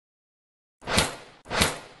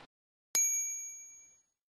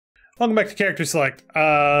Welcome back to Character Select.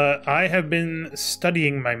 I have been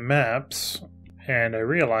studying my maps, and I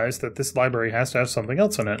realized that this library has to have something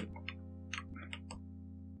else in it.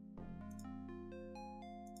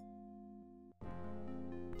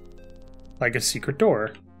 Like a secret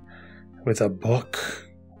door. With a book.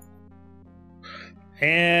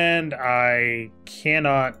 And I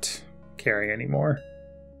cannot carry anymore.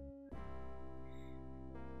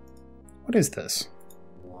 What is this?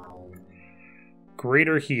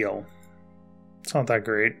 Greater heal. It's not that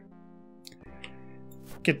great.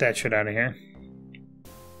 Get that shit out of here.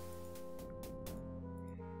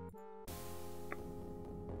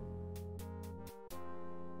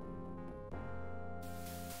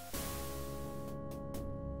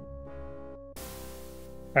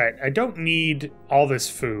 Alright, I don't need all this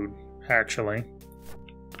food, actually.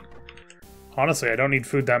 Honestly, I don't need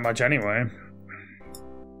food that much anyway.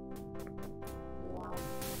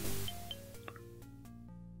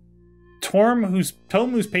 Tome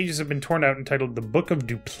whose pages have been torn out, entitled The Book of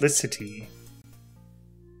Duplicity.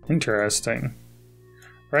 Interesting.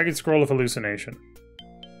 Ragged Scroll of Hallucination.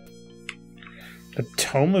 The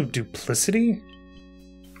Tome of Duplicity?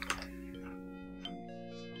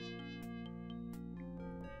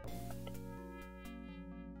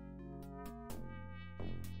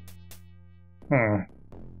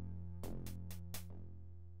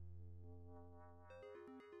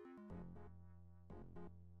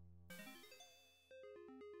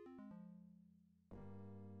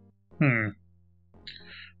 Hmm.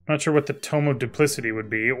 Not sure what the Tome of Duplicity would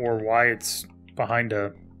be, or why it's behind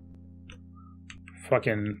a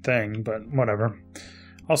fucking thing, but whatever.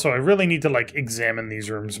 Also, I really need to, like, examine these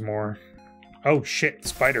rooms more. Oh shit,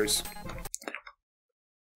 spiders.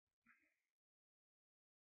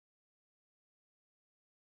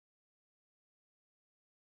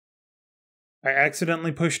 I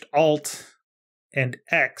accidentally pushed Alt and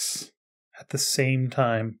X at the same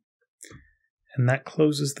time, and that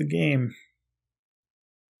closes the game.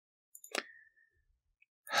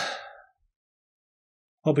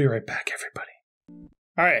 I'll be right back, everybody.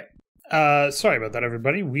 Alright, sorry about that,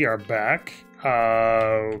 everybody. We are back.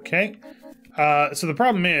 Okay. So the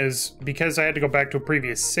problem is, because I had to go back to a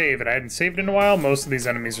previous save and I hadn't saved in a while, most of these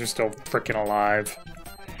enemies are still freaking alive.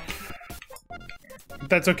 But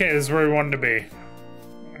that's okay, this is where we wanted to be.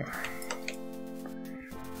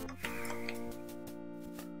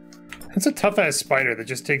 That's a tough-ass spider that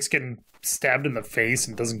just takes getting stabbed in the face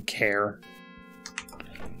and doesn't care.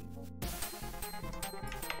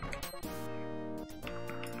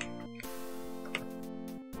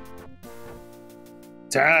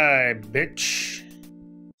 Die, bitch.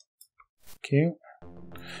 Cute.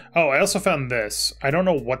 Oh, I also found this. I don't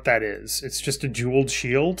know what that is. It's just a jeweled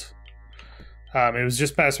shield. It was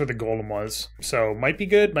just past where the golem was. So, might be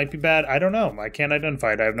good, might be bad. I don't know. I can't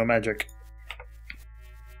identify it. I have no magic.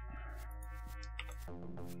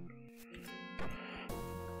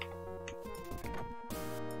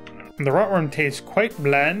 The rotworm tastes quite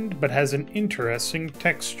bland, but has an interesting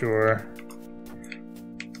texture.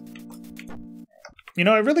 You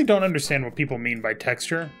know, I really don't understand what people mean by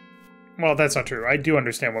texture. Well, that's not true. I do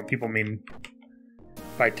understand what people mean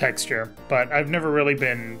by texture, but I've never really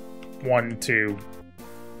been one to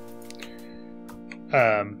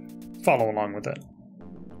follow along with it.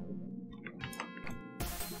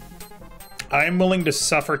 I am willing to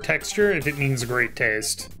suffer texture if it means great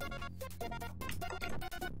taste.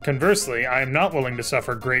 Conversely, I am not willing to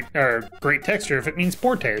suffer great texture if it means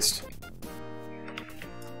poor taste.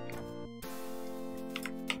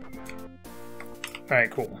 Alright,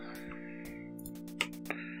 cool.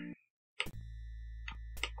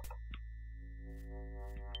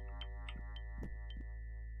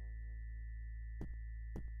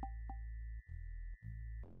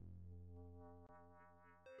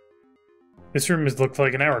 This room has looked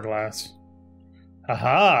like an hourglass.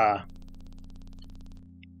 Aha!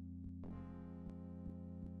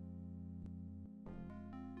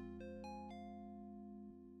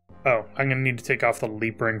 Oh, I'm gonna need to take off the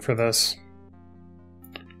leap ring for this.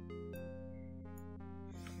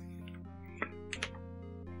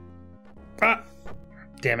 Ah!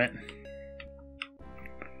 Damn it.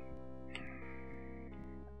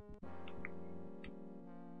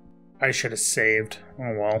 I should have saved.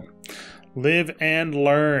 Oh well. Live and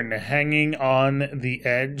learn. Hanging on the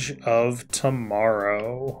edge of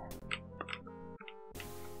tomorrow.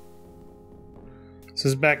 This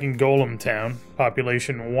is back in Golem Town.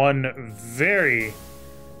 Population 1. Very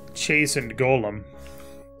chastened golem.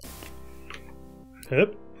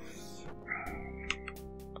 Yep.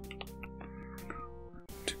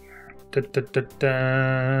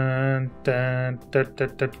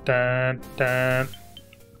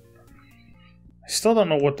 I still don't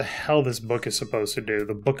know what the hell this book is supposed to do.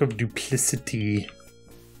 The Book of Duplicity.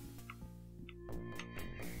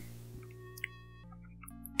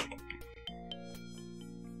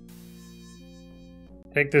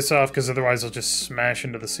 Take this off, because otherwise I'll just smash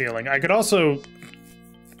into the ceiling. I could also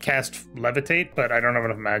cast Levitate, but I don't have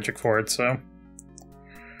enough magic for it, so...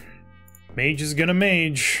 Mage is gonna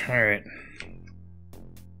mage. Alright.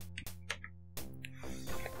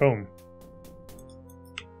 Boom.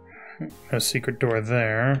 No secret door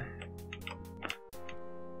there.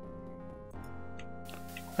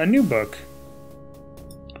 A new book.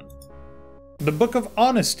 The Book of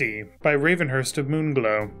Honesty by Ravenhurst of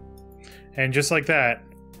Moonglow. And just like that,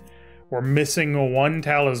 we're missing one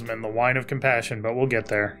talisman, the Wine of Compassion, but we'll get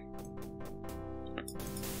there.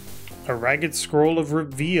 A Ragged Scroll of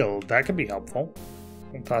Reveal. That could be helpful.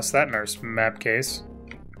 We'll toss that in our map case.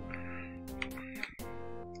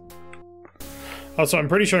 Also, I'm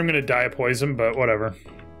pretty sure I'm going to die of poison, but whatever.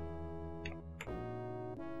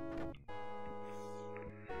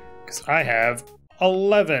 Because I have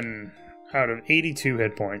 11 out of 82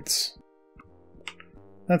 hit points.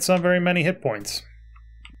 That's not very many hit points.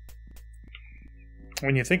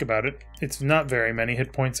 When you think about it, it's not very many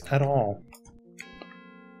hit points at all.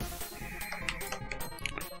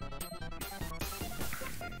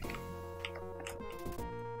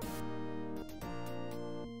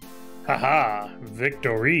 Haha!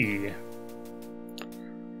 Victory!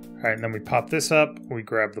 Alright, and then we pop this up, we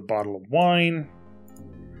grab the bottle of wine.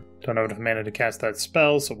 Don't have enough mana to cast that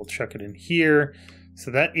spell, so we'll chuck it in here. So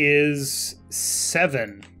that is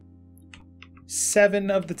 7.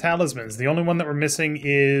 7 of the talismans. The only one that we're missing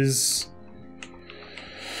is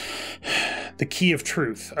the Key of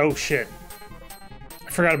Truth. Oh shit. I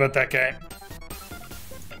forgot about that guy.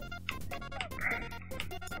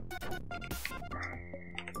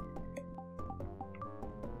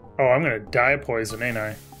 Oh, I'm gonna die of poison, ain't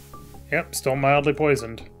I? Yep, still mildly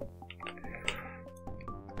poisoned.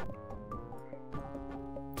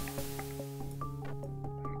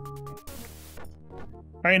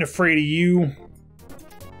 I ain't afraid of you.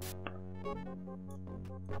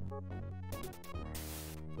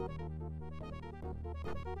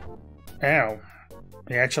 Ow.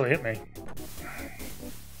 He actually hit me.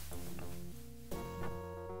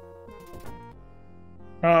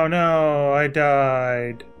 Oh no, I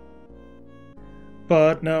died.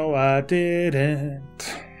 But no, I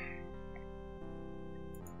didn't.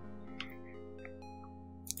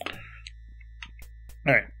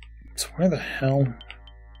 Alright, so where the hell...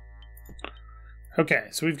 Okay,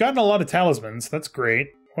 so we've gotten a lot of talismans. That's great.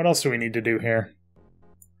 What else do we need to do here?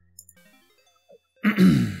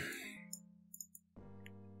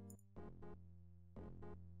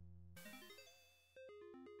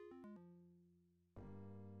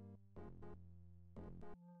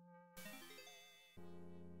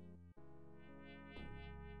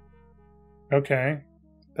 Okay,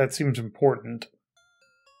 that seems important.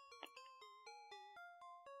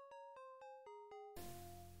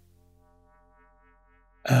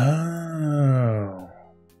 Oh,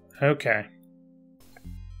 okay.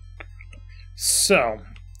 So,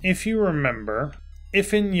 if you remember,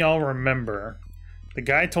 if in y'all remember, the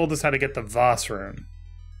guy told us how to get the Voss rune.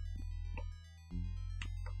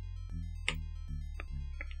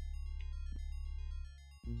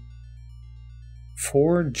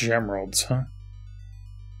 Four gemeralds, huh?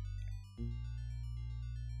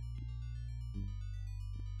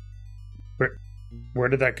 Where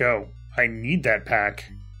did that go? I need that pack.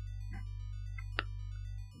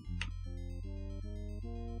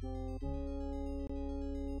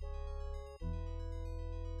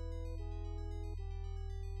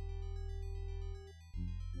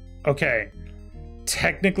 Okay.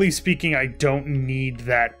 Technically speaking, I don't need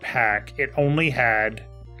that pack. It only had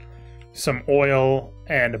some oil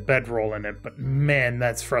and a bedroll in it, but man,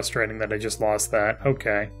 that's frustrating that I just lost that.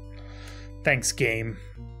 Okay. Thanks, game.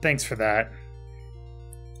 Thanks for that.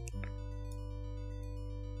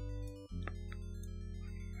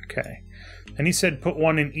 Okay. And he said put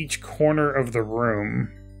one in each corner of the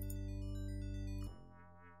room.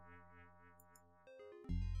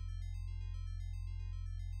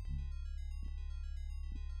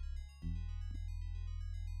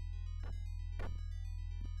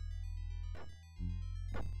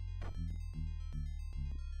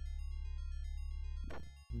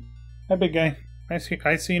 Hi, big guy. I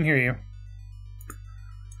see and hear you.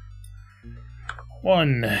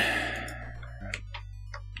 One.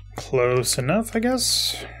 Close enough, I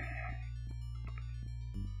guess.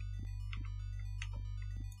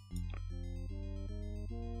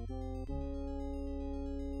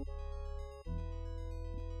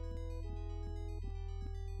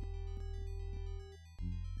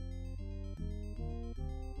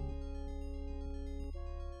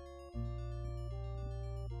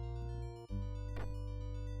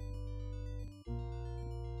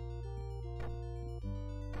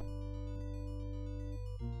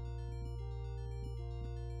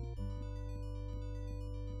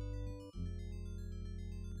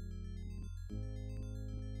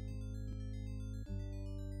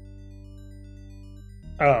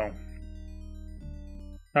 Oh.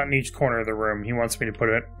 Not in each corner of the room. He wants me to put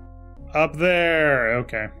it up there.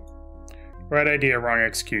 Okay. Right idea, wrong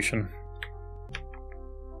execution.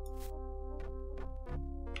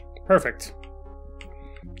 Perfect.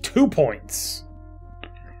 2 points.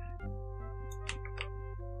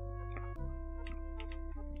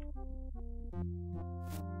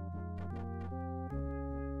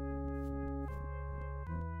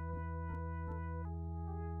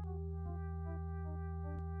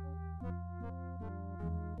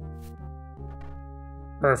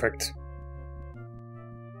 Perfect.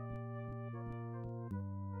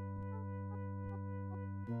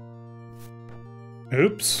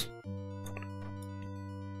 Oops.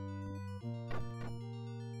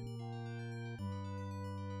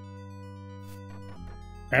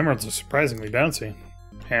 Emeralds are surprisingly bouncy.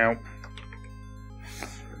 Ow.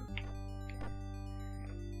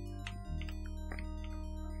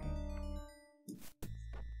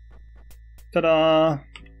 Ta-da!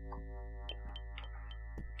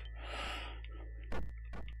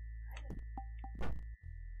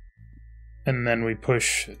 And then we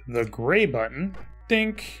push the gray button.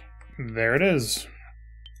 Dink. There it is.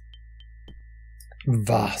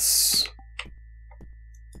 Was.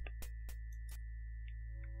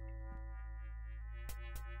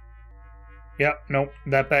 Yep, nope.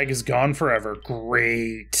 That bag is gone forever.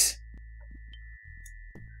 Great.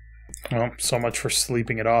 Well, so much for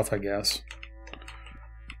sleeping it off, I guess.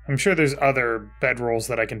 I'm sure there's other bedrolls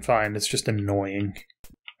that I can find. It's just annoying.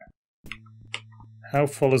 How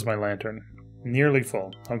full is my lantern? Nearly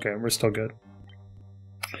full. Okay, we're still good.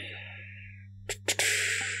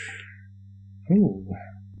 Ooh.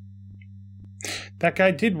 That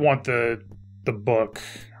guy did want the book,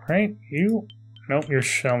 right? You? Nope, you're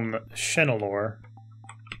Shenalore.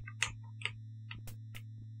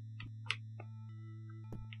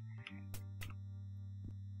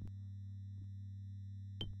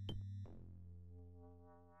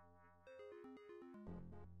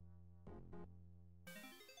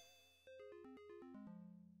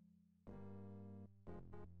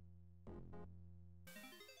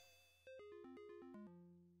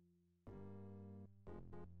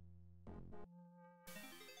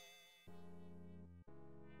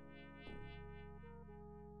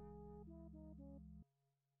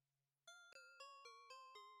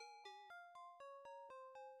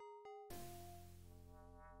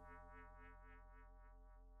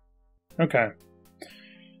 Okay.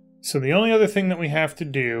 So the only other thing that we have to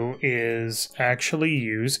do is actually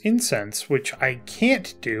use incense, which I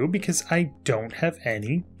can't do because I don't have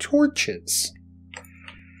any torches.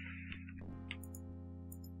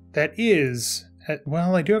 That is...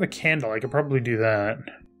 well, I do have a candle. I could probably do that.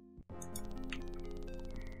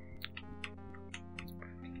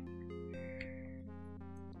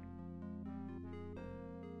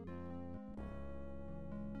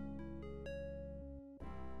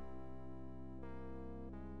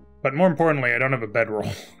 But more importantly, I don't have a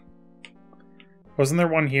bedroll. Wasn't there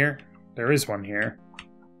one here? There is one here.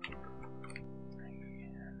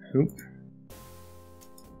 Oop.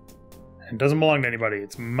 It doesn't belong to anybody.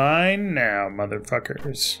 It's mine now,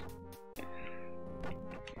 motherfuckers.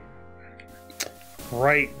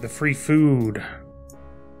 Right, the free food.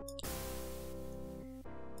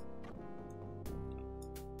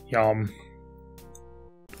 Yum.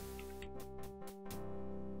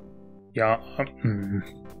 Yum.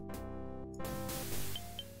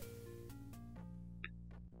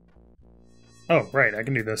 Oh, right, I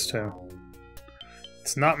can do this too.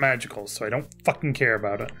 It's not magical, so I don't fucking care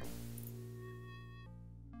about it.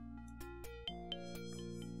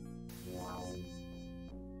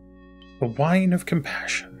 The wine of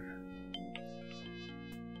compassion.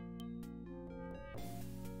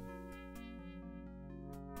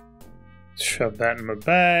 Shove that in my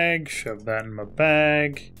bag, shove that in my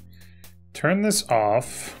bag. Turn this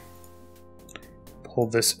off. Pull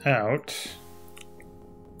this out.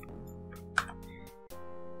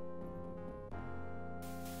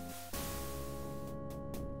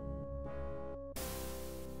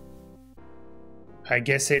 I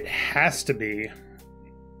guess it has to be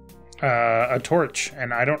a torch,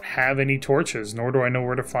 and I don't have any torches, nor do I know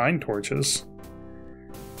where to find torches.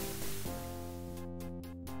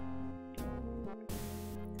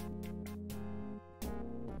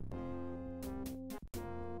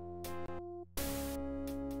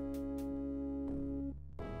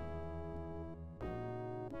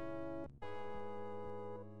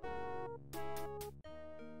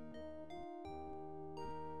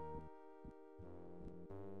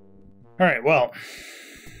 All right, well,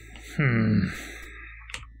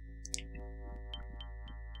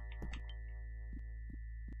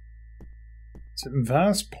 Is it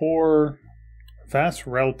Vaspor?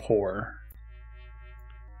 Vasrelpor.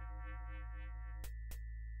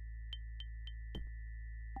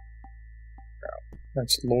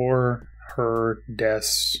 That's lore, her, des,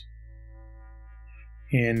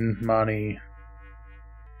 in, money.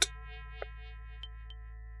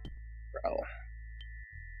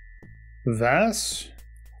 Vas,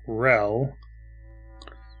 rel,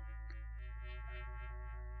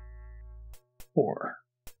 4.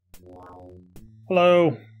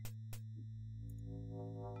 Hello.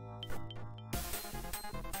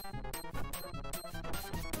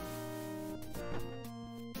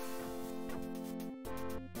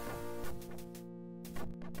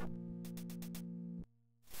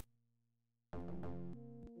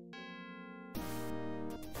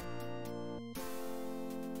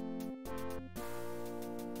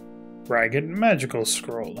 Ragged magical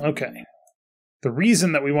scroll. Okay. The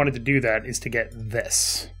reason that we wanted to do that is to get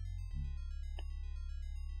this.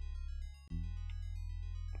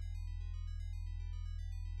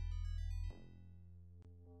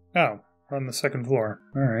 Oh, we're on the second floor.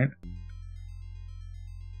 Alright.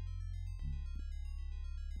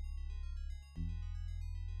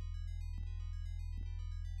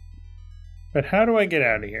 But how do I get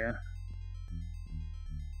out of here?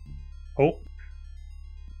 Oh.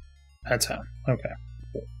 That's how. Okay.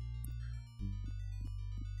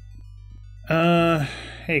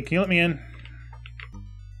 Hey, can you let me in?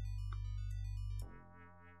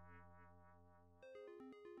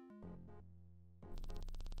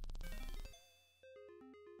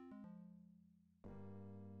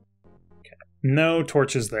 Okay. No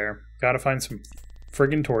torches there. Gotta find some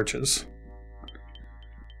friggin' torches.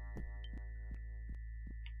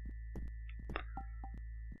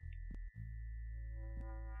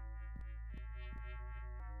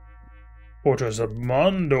 Fortress of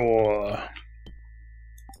Mondor. I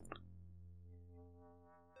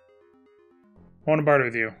want to barter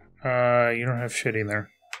with you. You don't have shit either.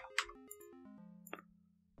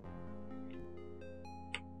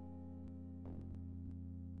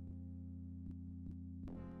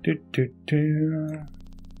 Do.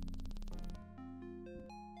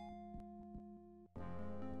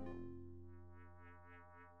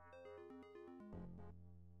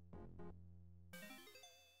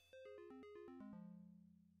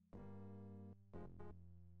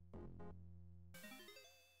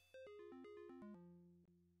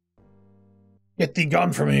 Get thee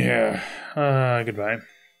gone from here. Goodbye.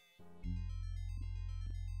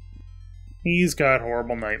 He's got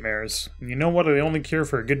horrible nightmares. You know what the only cure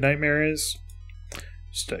for a good nightmare is?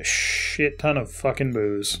 Just a shit ton of fucking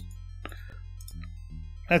booze.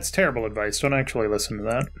 That's terrible advice. Don't actually listen to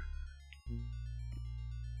that.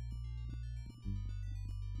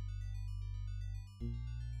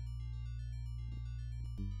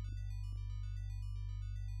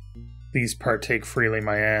 Please partake freely,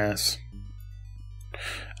 my ass.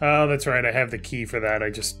 Oh, that's right. I have the key for that. I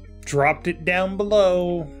just dropped it down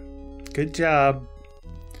below. Good job.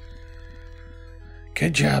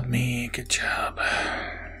 Good job, me. Good job.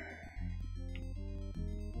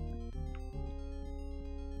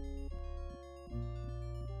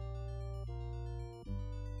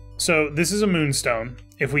 So, this is a moonstone.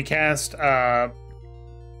 If we cast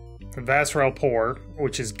Vasrelpor,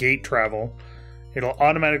 which is gate travel, it'll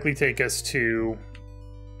automatically take us to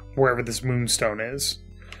wherever this moonstone is.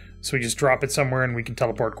 So we just drop it somewhere and we can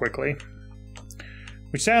teleport quickly.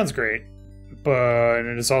 Which sounds great, but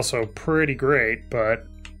it is also pretty great, but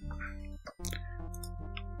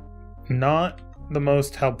not the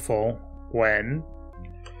most helpful when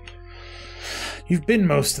you've been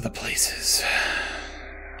most of the places.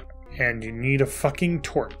 And you need a fucking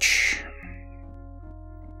torch.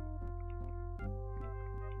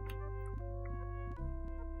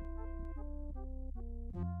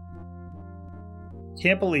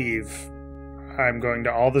 Can't believe I'm going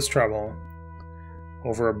to all this trouble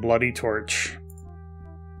over a bloody torch.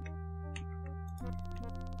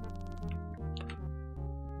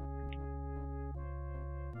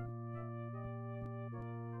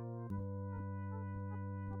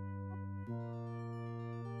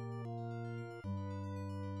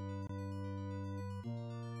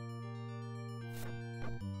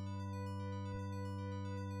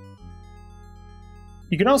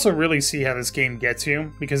 You can also really see how this game gets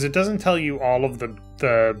you, because it doesn't tell you all of the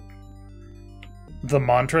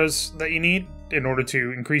mantras that you need in order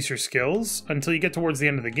to increase your skills until you get towards the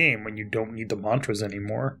end of the game when you don't need the mantras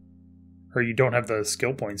anymore. Or you don't have the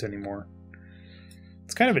skill points anymore.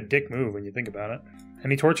 It's kind of a dick move when you think about it.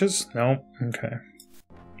 Any torches? No? Okay.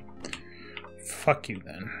 Fuck you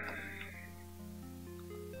then.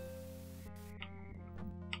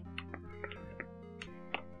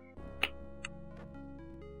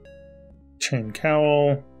 Chain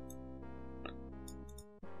cowl.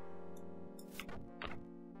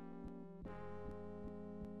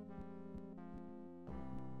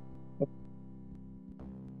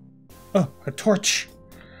 Oh, a torch.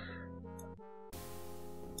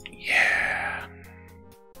 Yeah.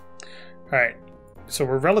 Alright. So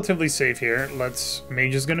we're relatively safe here.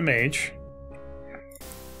 Mage is gonna mage.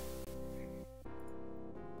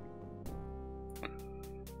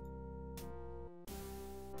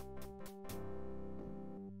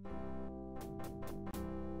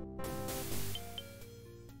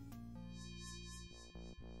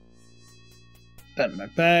 That in my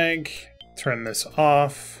bag. Turn this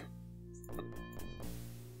off.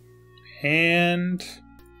 And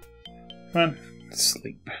come on,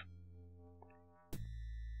 sleep.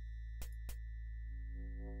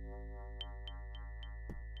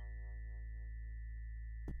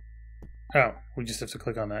 Oh, we just have to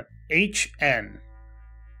click on that. HN.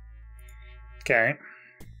 Okay.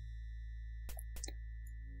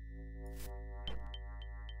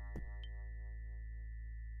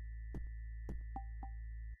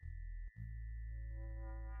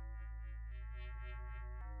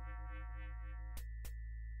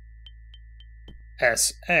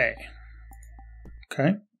 SA.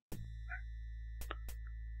 Okay.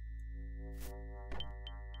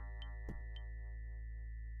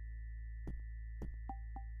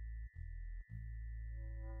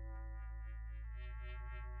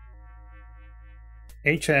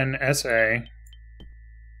 HNSA.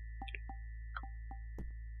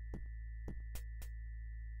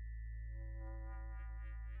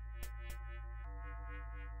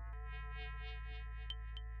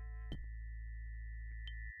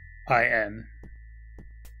 IN.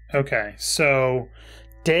 Okay, so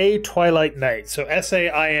day, twilight, night. So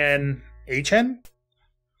SAINHN?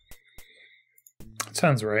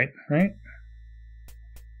 Sounds right, right?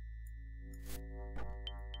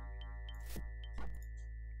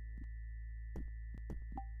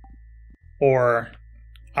 Or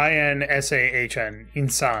INSAHN,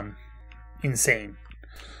 insan. Insane.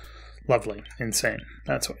 Lovely. Insane.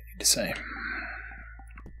 That's what I need to say.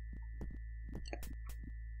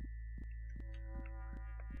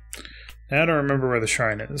 Now I don't remember where the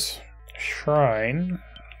shrine is. Shrine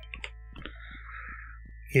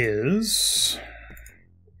is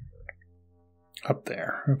up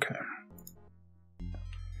there. Okay.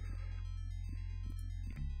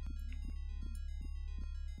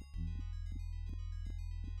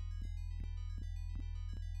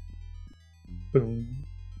 Boom,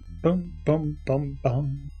 boom, boom, boom,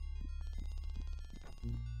 boom.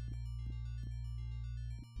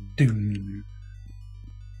 Doom.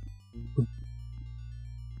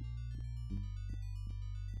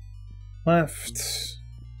 Left,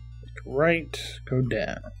 right, go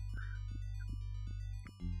down.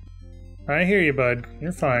 I hear you, bud.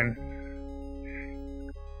 You're fine.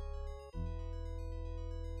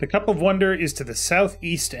 The Cup of Wonder is to the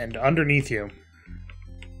southeast and underneath you.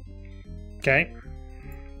 Okay.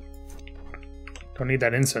 Don't need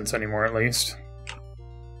that incense anymore, at least.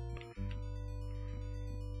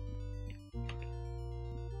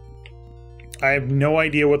 I have no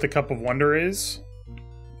idea what the Cup of Wonder is,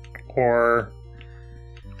 or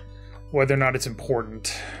whether or not it's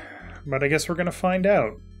important. But I guess we're gonna find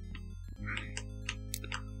out.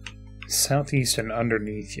 Southeast and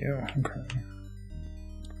underneath you. Okay.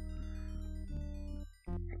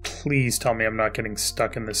 Please tell me I'm not getting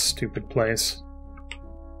stuck in this stupid place.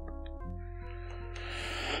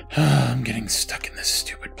 I'm getting stuck in this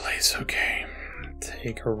stupid place. Okay.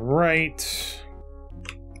 Take a right.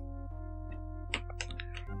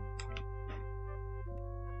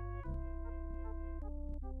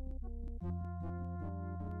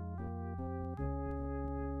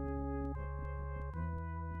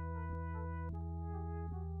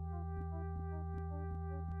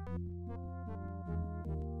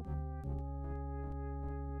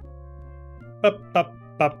 Up, up,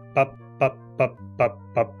 up, up, up, up, up,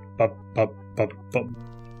 up, up, up, up, up.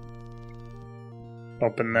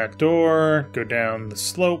 Open that door, go down the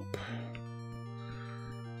slope.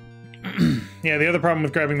 Yeah, the other problem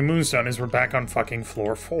with grabbing the moonstone is we're back on fucking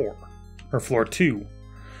floor 4. Or floor 2.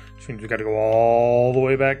 Which means we gotta go all the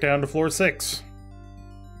way back down to floor 6.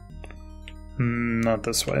 Not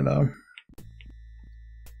this way, though.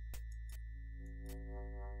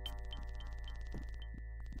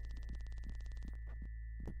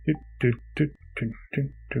 Do, do, do, do,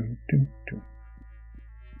 do, do, do.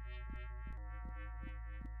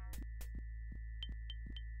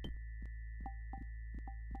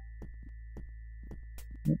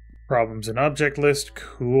 Problems in object list,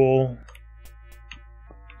 cool.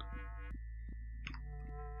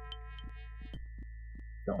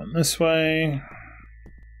 Going this way.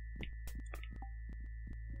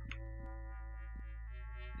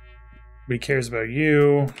 Nobody cares about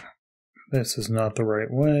you. This is not the right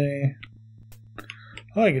way.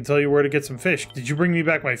 Oh, I can tell you where to get some fish. Did you bring me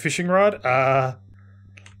back my fishing rod?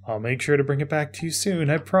 I'll make sure to bring it back to you soon,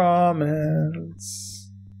 I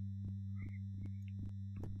promise.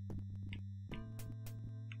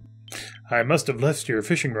 I must have left your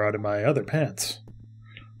fishing rod in my other pants.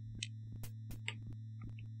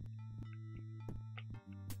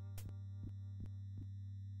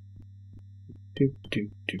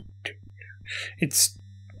 It's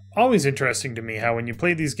always interesting to me how when you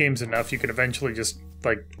play these games enough, you can eventually just,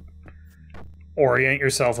 like, orient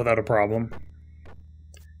yourself without a problem.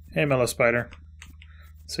 Hey, Mellow Spider.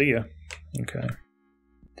 See ya. Okay.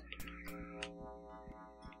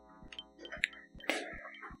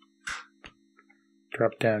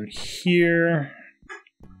 Drop down here.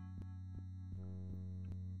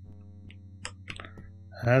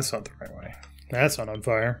 That's not the right way. That's not on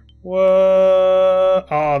fire. What?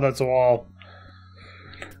 Oh, that's a wall.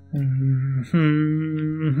 And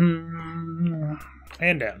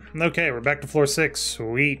down. Okay, we're back to floor 6.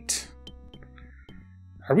 Sweet.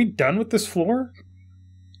 Are we done with this floor?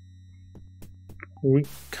 We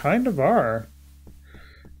kind of are.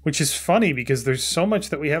 Which is funny because there's so much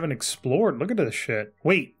that we haven't explored. Look at this shit.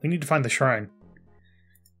 Wait, we need to find the shrine.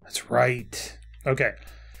 That's right. Okay.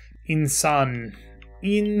 Insan.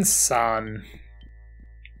 Insan.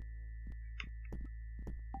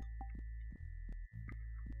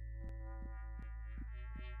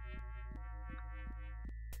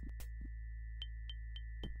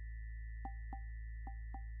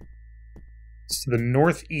 It's to the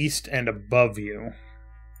northeast and above you.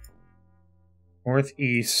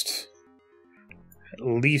 Northeast. At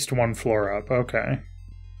least one floor up. Okay.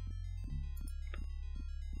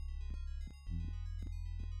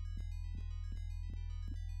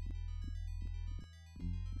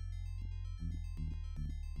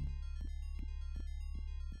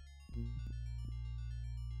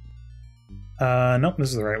 Nope, this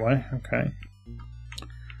is the right way. Okay.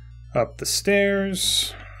 Up the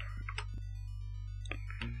stairs.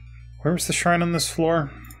 Where was the shrine on this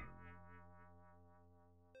floor?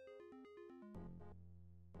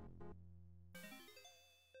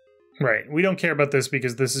 Right, we don't care about this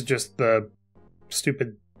because this is just the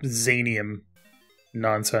stupid Zanium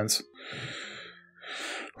nonsense.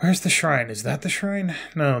 Where's the shrine? Is that the shrine?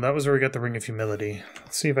 No, that was where we got the Ring of Humility.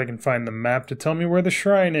 Let's see if I can find the map to tell me where the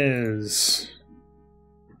shrine is.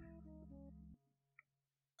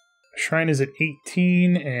 The shrine is at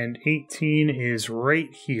 18, and 18 is right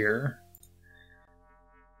here.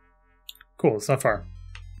 Cool, it's not far.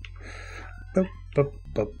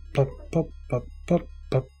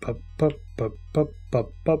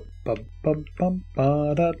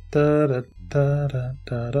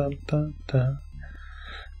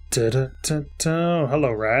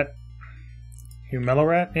 Hello, rat. You mellow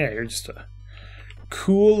rat? Yeah, you're just a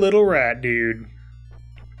cool little rat, dude.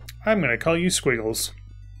 I'm gonna call you Squiggles.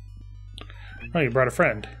 Oh, you brought a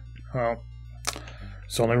friend. Well,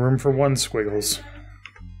 there's only room for one Squiggles.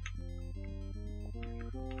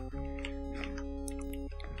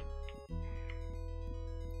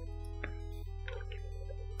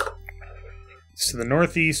 It's to the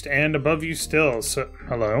northeast and above you still, so...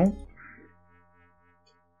 Hello?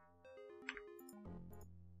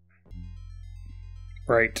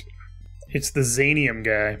 Right. It's the Zanium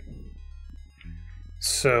guy.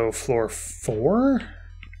 So, floor 4?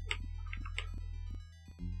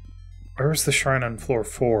 Where's the shrine on floor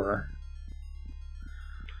 4?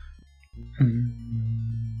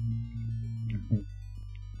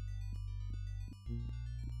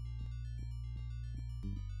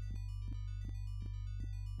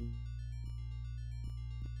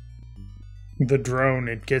 The drone,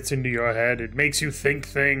 it gets into your head. It makes you think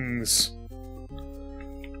things.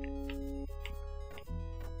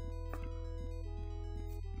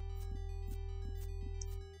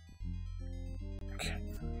 Okay.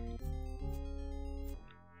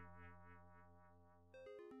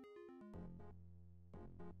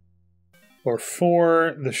 Floor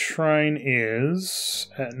 4, the shrine is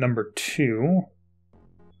at number 2,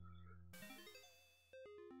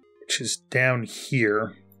 which is down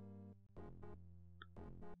here.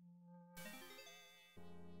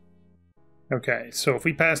 Okay, so if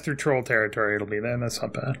we pass through troll territory, it'll be there. That's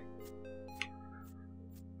not bad.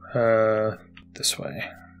 This way.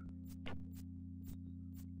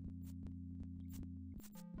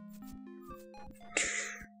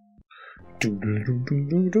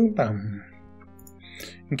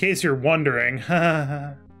 In case you're wondering,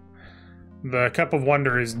 The Cup of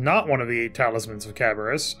Wonder is not one of the 8 talismans of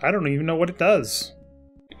Cabarrus. I don't even know what it does.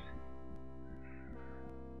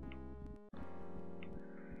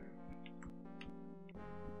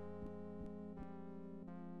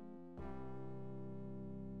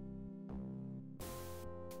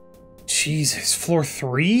 Jesus, floor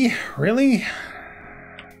 3? Really?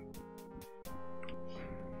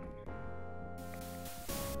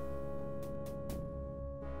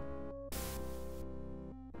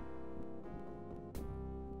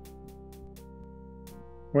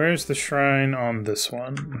 Where's the shrine on this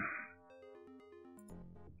one?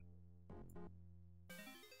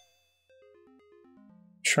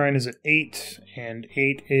 Shrine is at 8, and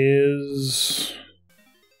 8 is...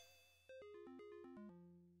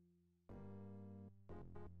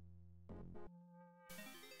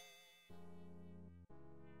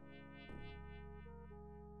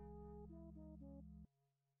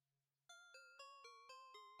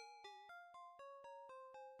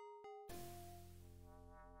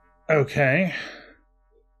 Okay.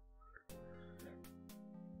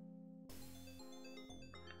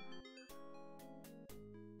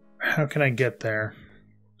 How can I get there?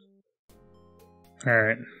 All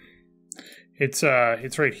right. It's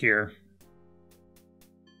right here.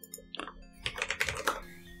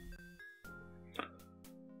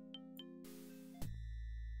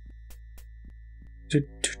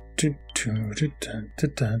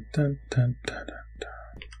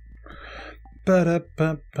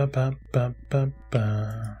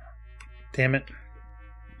 Ba-da-ba-ba-ba-ba-ba. Damn it.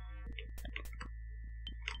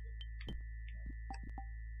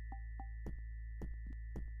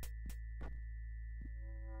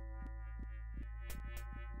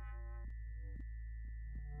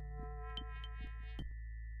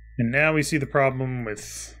 And now we see the problem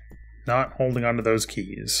with not holding onto those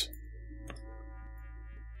keys.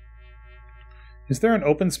 Is there an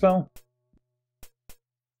open spell?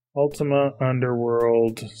 Ultima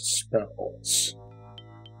Underworld spells.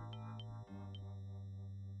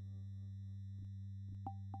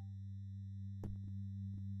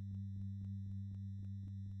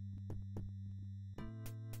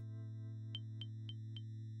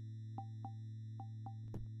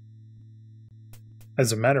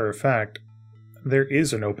 As a matter of fact, there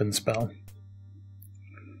is an open spell.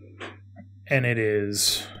 And it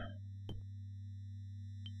is...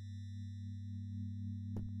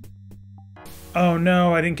 Oh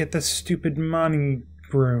no, I didn't get the stupid money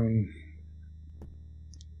rune.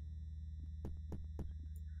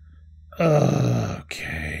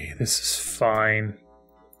 Okay, this is fine.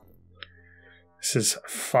 This is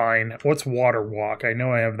fine. What's Water Walk? I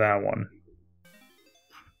know I have that one.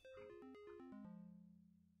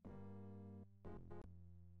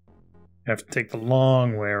 I have to take the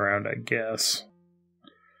long way around, I guess.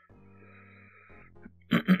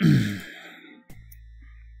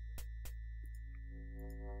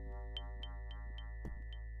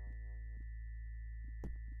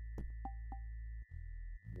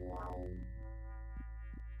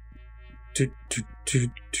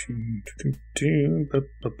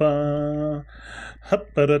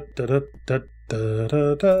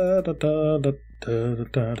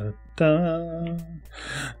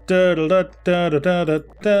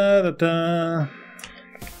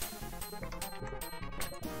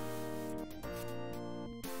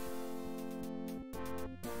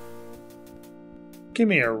 Give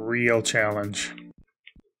me a real challenge.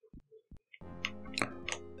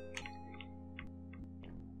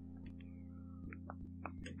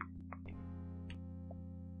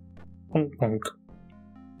 Bonk, bonk.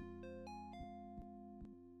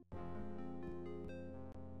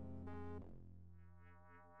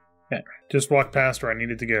 Yeah, just walked past where I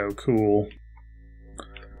needed to go. Cool.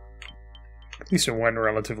 At least it went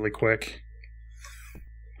relatively quick.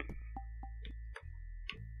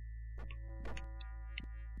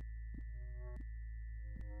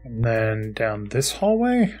 And then down this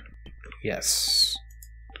hallway? Yes.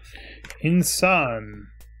 Inside.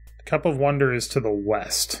 The Cup of Wonder is to the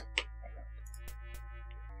west.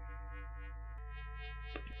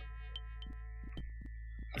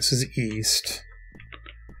 This is east.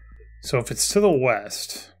 So if it's to the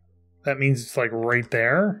west, that means it's like right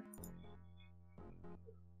there?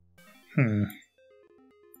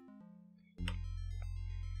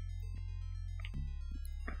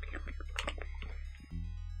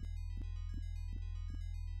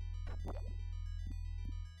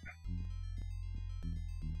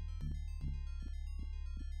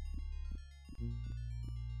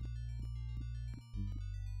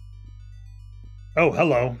 Oh,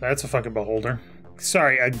 hello. That's a fucking beholder.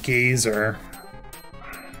 Sorry, a gazer.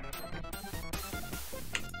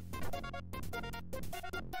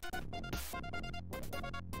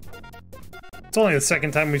 It's only the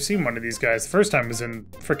second time we've seen one of these guys. The first time was in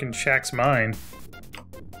frickin' Shaq's mine.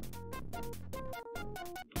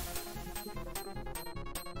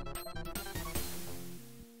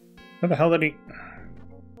 Where the hell did he...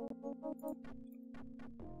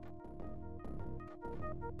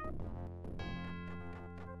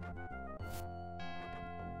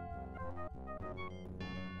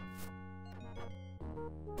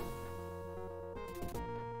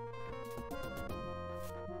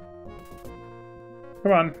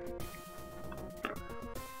 Come on.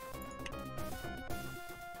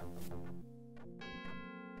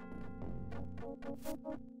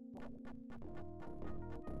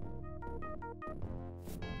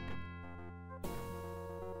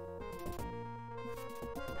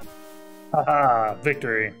 Haha,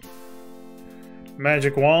 victory.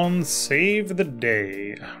 Magic wand, save the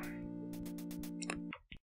day.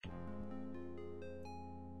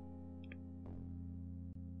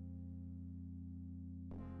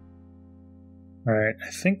 Alright, I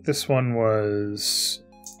think this one was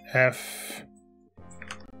F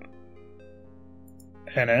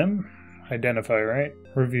and M. Identify, right?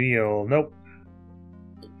 Reveal. Nope.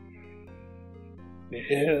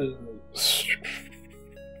 Yes.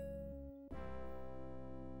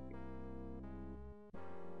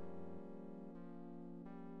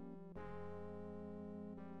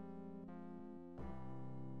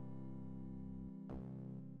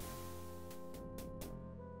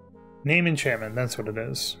 Name enchantment, that's what it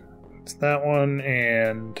is. It's that one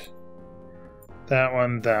and that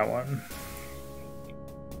one, that one.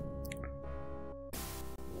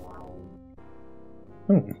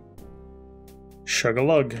 Ooh.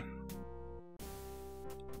 Shug-a-lug.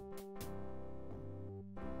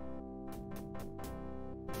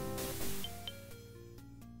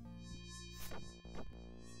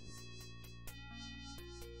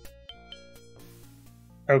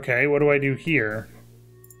 Okay, what do I do here?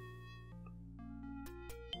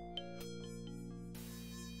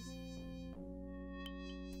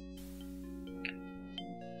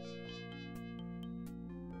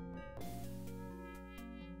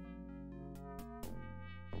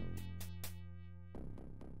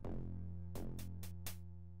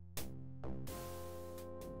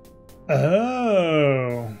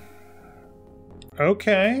 Oh.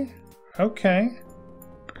 Okay. Okay.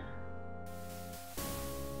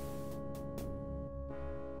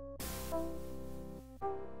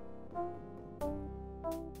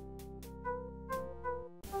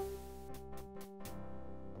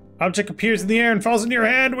 Object appears in the air and falls into your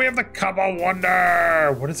hand. We have the Cup of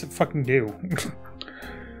Wonder. What does it fucking do?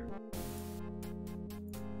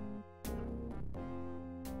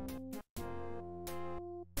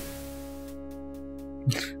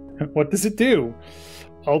 What does it do?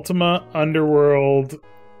 Ultima Underworld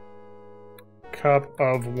Cup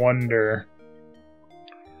of Wonder.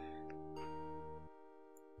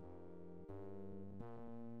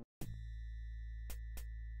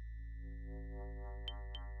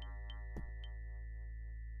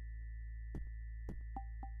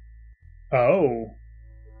 Oh.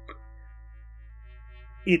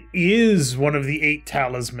 It is one of the 8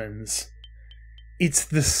 talismans. It's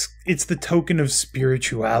the token of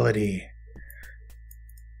spirituality.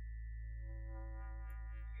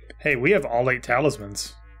 Hey, we have all 8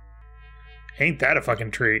 talismans. Ain't that a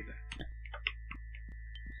fucking treat?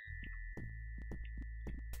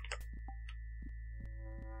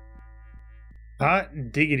 Hot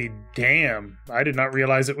diggity damn. I did not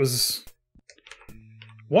realize it was...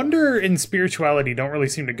 Wonder and spirituality don't really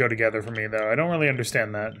seem to go together for me, though. I don't really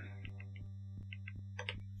understand that.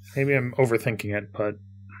 Maybe I'm overthinking it, but...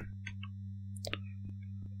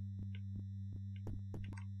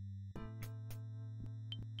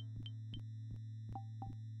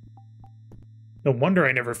 No wonder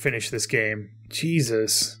I never finished this game.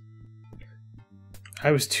 Jesus.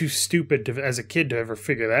 I was too stupid as a kid to ever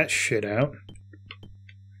figure that shit out.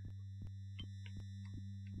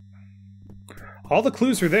 All the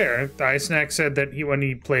clues were there. Ice Snack said that when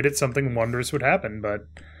he played it, something wondrous would happen, but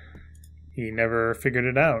he never figured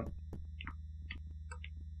it out.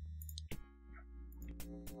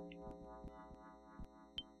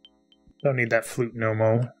 Don't need that flute no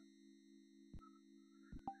more.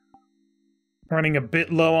 Running a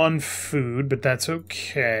bit low on food, but that's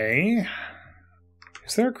okay.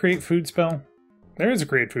 Is there a create food spell? There is a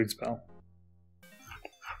create food spell.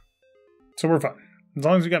 So we're fine. As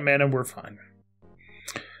long as we got mana, we're fine.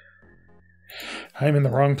 I'm in the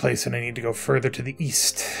wrong place and I need to go further to the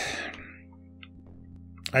east.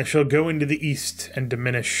 I shall go into the east and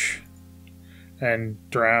diminish and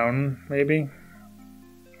drown, maybe?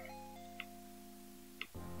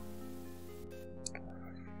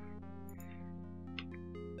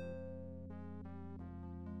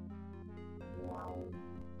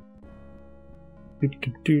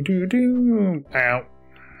 Ow.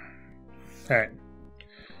 Alright.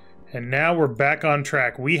 And now we're back on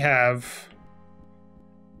track. We have...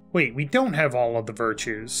 Wait, we don't have all of the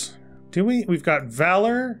virtues. Do we? We've got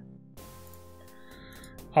valor,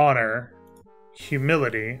 honor,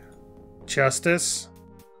 humility, justice,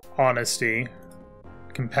 honesty,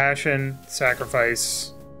 compassion,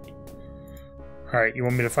 sacrifice. Alright, you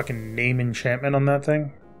want me to fucking name enchantment on that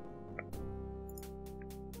thing?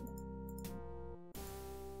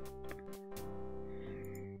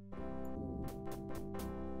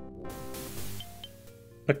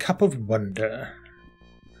 The Cup of Wonder.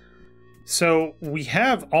 So we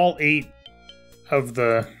have all 8 of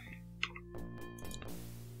the...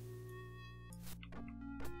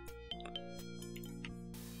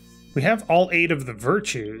 We have all 8 of the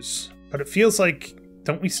virtues, but it feels like...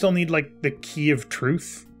 Don't we still need, like, the Key of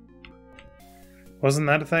Truth? Wasn't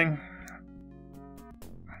that a thing?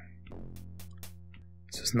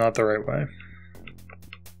 This is not the right way.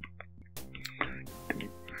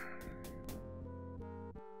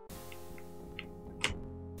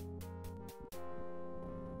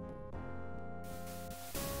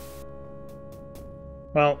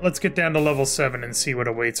 Well, let's get down to level 7 and see what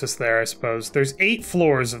awaits us there, I suppose. There's 8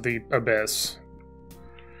 floors of the Abyss,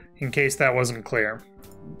 in case that wasn't clear.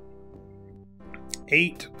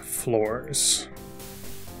 8 floors.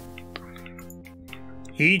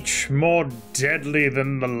 Each more deadly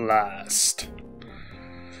than the last.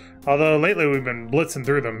 Although lately we've been blitzing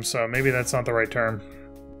through them, so maybe that's not the right term.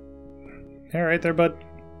 Alright there, bud.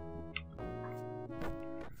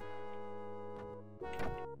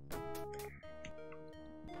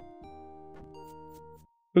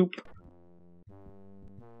 Boop.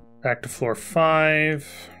 Back to floor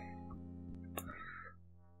 5.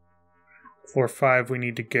 Floor 5 we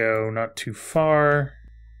need to go not too far.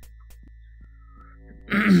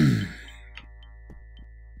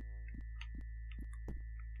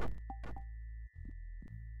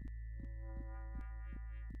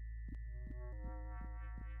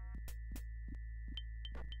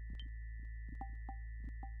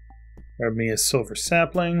 Grab me a silver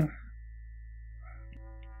sapling.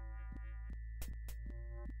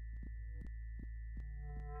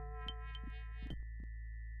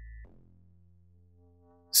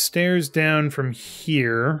 Stairs down from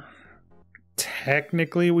here.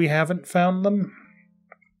 Technically, we haven't found them.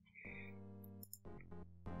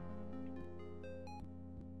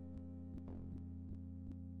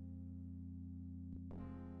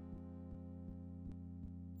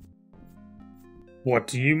 What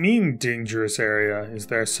do you mean, dangerous area? Is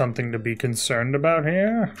there something to be concerned about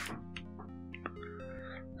here?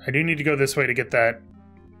 I do need to go this way to get that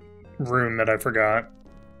rune that I forgot.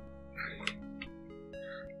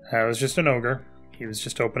 That was just an ogre. He was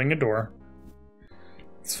just opening a door.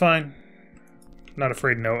 It's fine. Not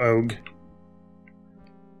afraid no ogre.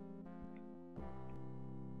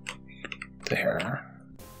 There.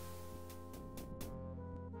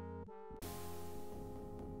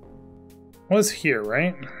 Was here,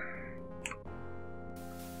 right?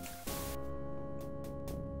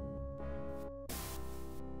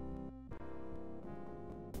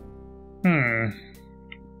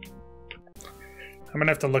 I'm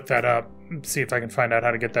gonna have to look that up, see if I can find out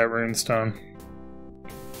how to get that rune stone.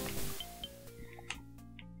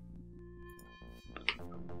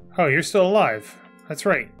 Oh, you're still alive. That's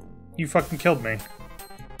right. You fucking killed me.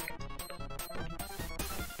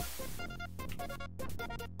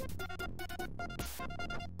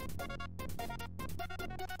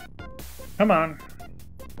 Come on.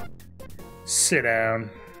 Sit down.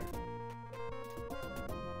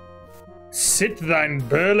 Sit thine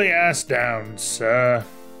burly ass down, sir.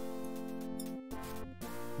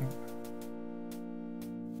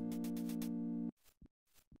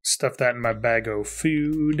 Stuff that in my bag of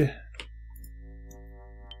food.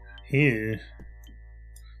 Ew.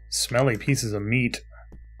 Smelly pieces of meat.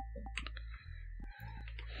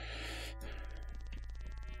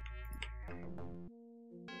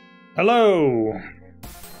 Hello!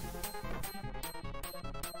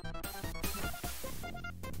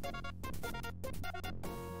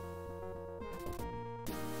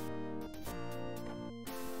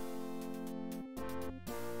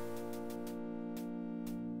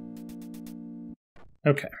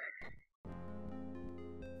 Okay.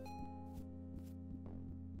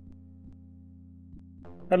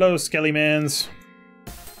 Hello, Skellymans.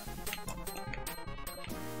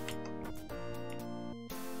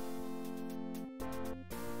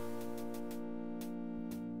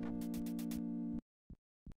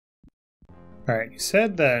 Alright, you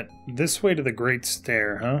said that this way to the Great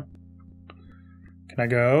Stair, huh? Can I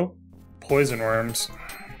go? Poison worms.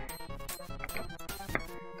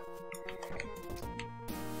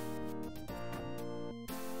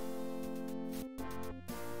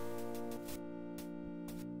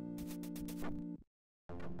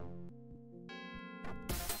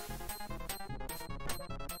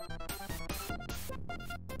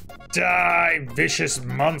 Die, vicious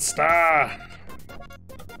monster!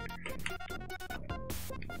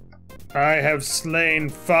 I have slain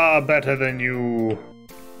far better than you.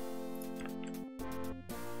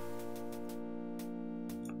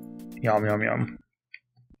 Yum, yum, yum.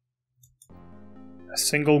 A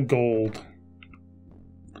single gold.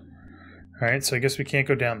 Alright, so I guess we can't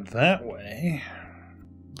go down that way.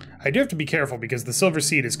 I do have to be careful because the silver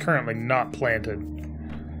seed is currently not planted.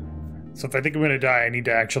 So if I think I'm gonna die, I need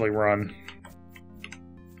to actually run.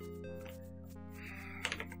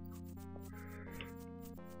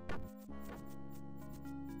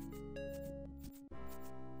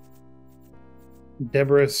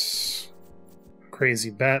 Debris.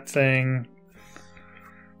 Crazy bat thing.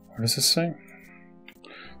 What does this say?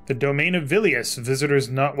 The domain of Vilius. Visitors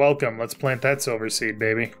not welcome. Let's plant that silver seed,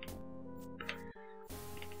 baby.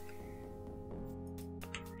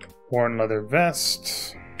 Worn leather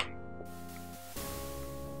vest.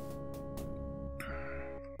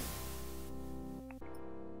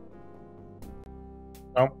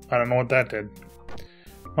 Oh, I don't know what that did.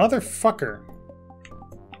 Motherfucker.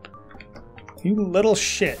 You little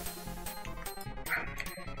shit.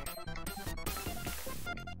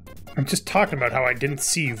 I'm just talking about how I didn't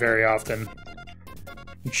see you very often.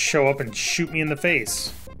 You show up and shoot me in the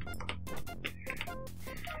face.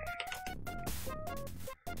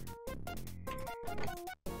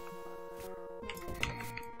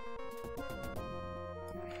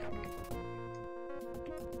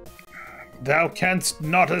 Thou canst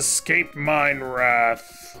not escape mine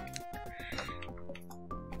wrath.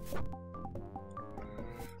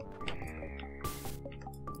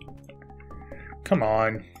 Come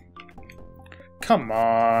on. Come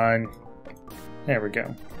on. There we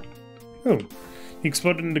go. Ooh, he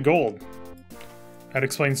exploded into gold. That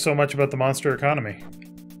explains so much about the monster economy.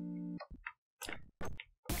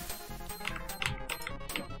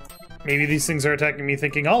 Maybe these things are attacking me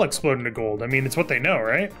thinking I'll explode into gold. I mean, it's what they know,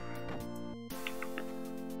 right?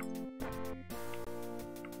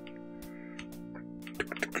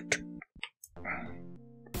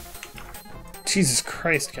 Jesus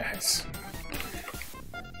Christ, guys.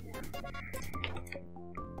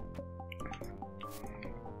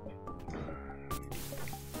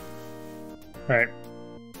 Alright.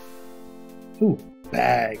 Ooh,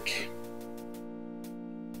 bag.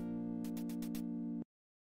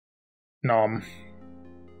 Nom.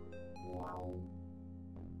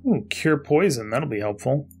 Ooh, cure poison. That'll be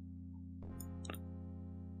helpful.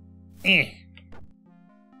 Eh.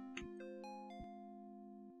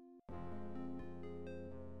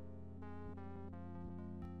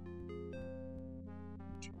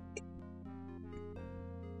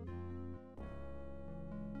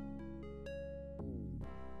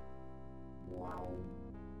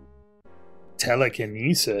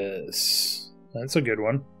 Telekinesis. That's a good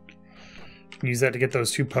one. Use that to get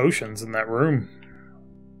those 2 potions in that room.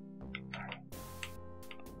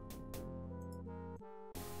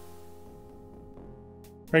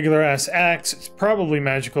 Regular ass axe. It's probably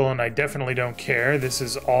magical and I definitely don't care. This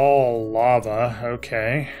is all lava.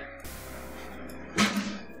 Okay.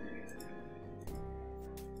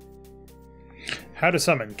 How to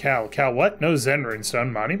summon. Cal. Cal what? No Zen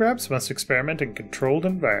runestone. Monty perhaps? Must experiment in controlled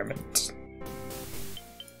environment.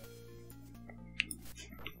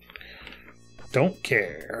 Don't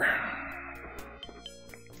care.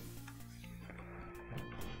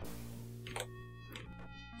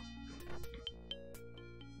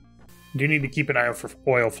 Do need to keep an eye out for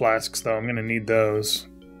oil flasks, though. I'm gonna need those.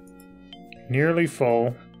 Nearly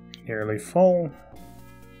full. Nearly full.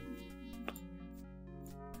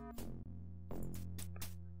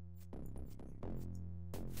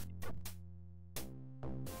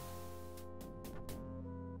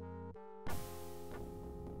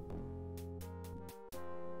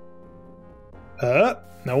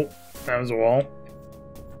 Nope. That was a wall.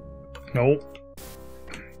 Nope.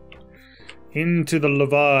 Into the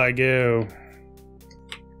lava I go.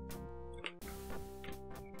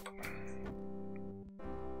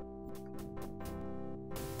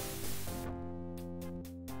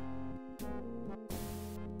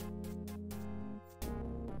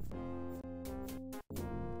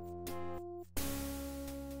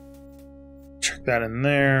 Check that in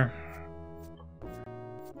there.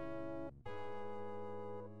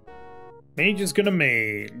 Mage is gonna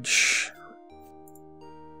mage.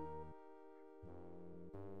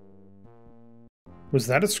 Was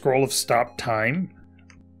that a scroll of stop time?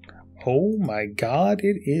 Oh my god,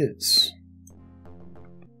 it is.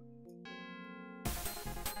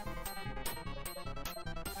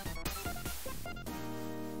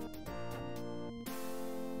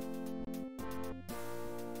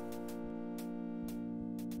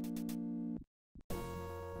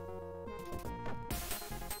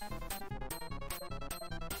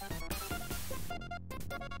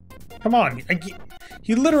 Come on.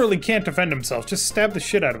 He literally can't defend himself. Just stab the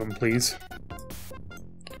shit out of him, please.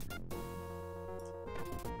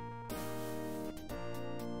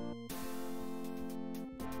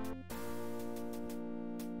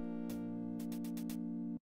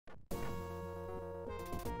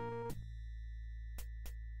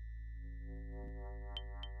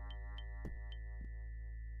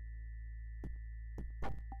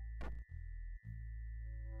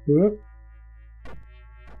 Whoop.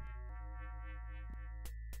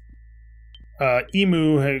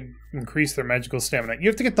 Emu had increased their magical stamina. You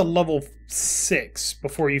have to get to level 6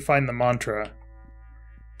 before you find the mantra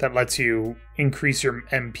that lets you increase your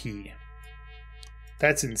MP.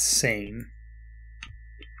 That's insane.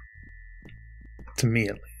 To me,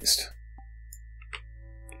 at least.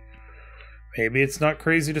 Maybe it's not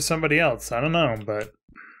crazy to somebody else. I don't know, but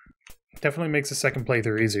it definitely makes a second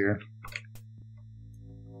playthrough easier.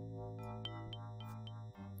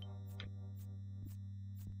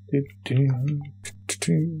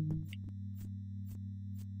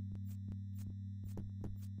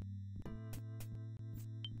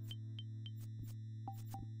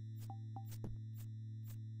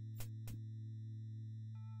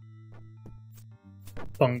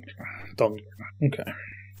 Dunk, dunk. Okay.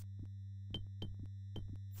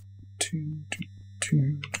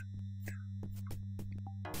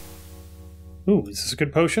 Ooh, is this a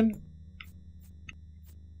good potion?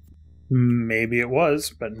 Maybe it was,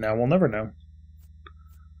 but now we'll never know.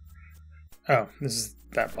 Oh, this is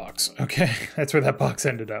that box. Okay, that's where that box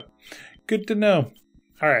ended up. Good to know.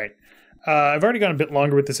 All right. I've already gone a bit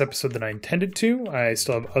longer with this episode than I intended to. I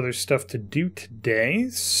still have other stuff to do today.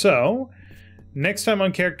 So, next time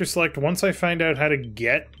on Character Select, once I find out how to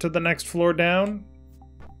get to the next floor down,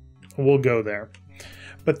 we'll go there.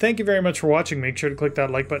 But thank you very much for watching. Make sure to click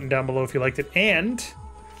that like button down below if you liked it. And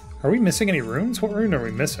are we missing any runes? What rune are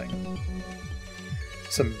we missing?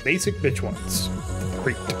 Some basic bitch ones.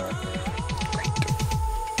 Great.